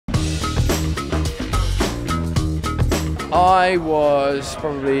I was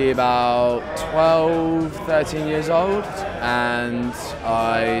probably about 12, 13 years old, and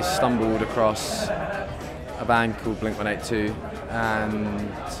I stumbled across a band called Blink-182, and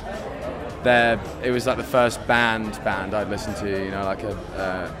it was like the first band I'd listened to, you know, like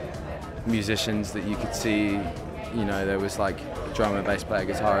musicians that you could see, you know, there was like a drummer, bass player,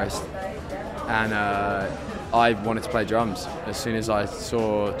 guitarist, and I wanted to play drums. As soon as I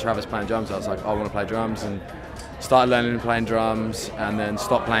saw Travis playing drums, I was like, I want to play drums, and started learning and playing drums, and then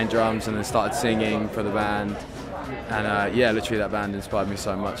stopped playing drums, and then started singing for the band. And yeah, literally that band inspired me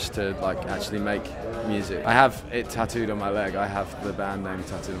so much to like actually make music. I have it tattooed on my leg. I have the band name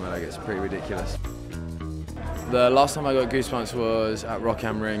tattooed on my leg. It's pretty ridiculous. The last time I got goosebumps was at Rock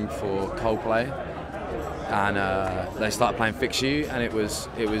am Ring for Coldplay, and they started playing Fix You, and it was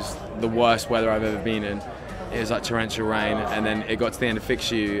the worst weather I've ever been in. It was like torrential rain, and then it got to the end of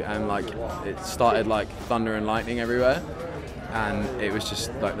Fix You, and like it started like thunder and lightning everywhere, and it was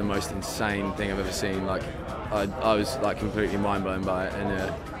just like the most insane thing I've ever seen. Like I was like completely mind blown by it,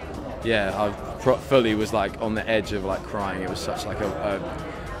 and yeah, I fully was like on the edge of like crying. It was such like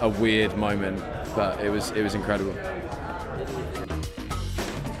a weird moment, but it was incredible.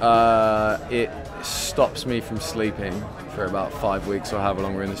 It stops me from sleeping for about 5 weeks or however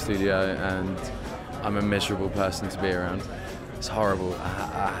long we're in the studio, and I'm a miserable person to be around. It's horrible.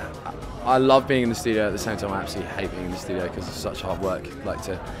 I love being in the studio, at the same time I absolutely hate being in the studio because it's such hard work. Like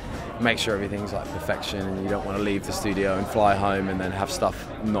to make sure everything's like perfection, and you don't want to leave the studio and fly home and then have stuff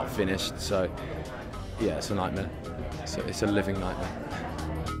not finished. So yeah, it's a nightmare. It's a living nightmare.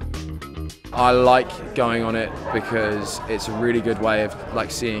 I like going on it because it's a really good way of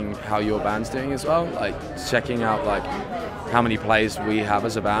like seeing how your band's doing as well, like checking out like how many plays we have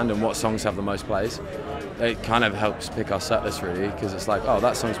as a band and what songs have the most plays. It kind of helps pick our set list really, because it's like, oh,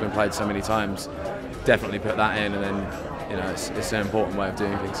 that song's been played so many times, definitely put that in, and then, you know, it's an important way of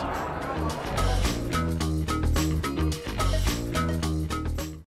doing things.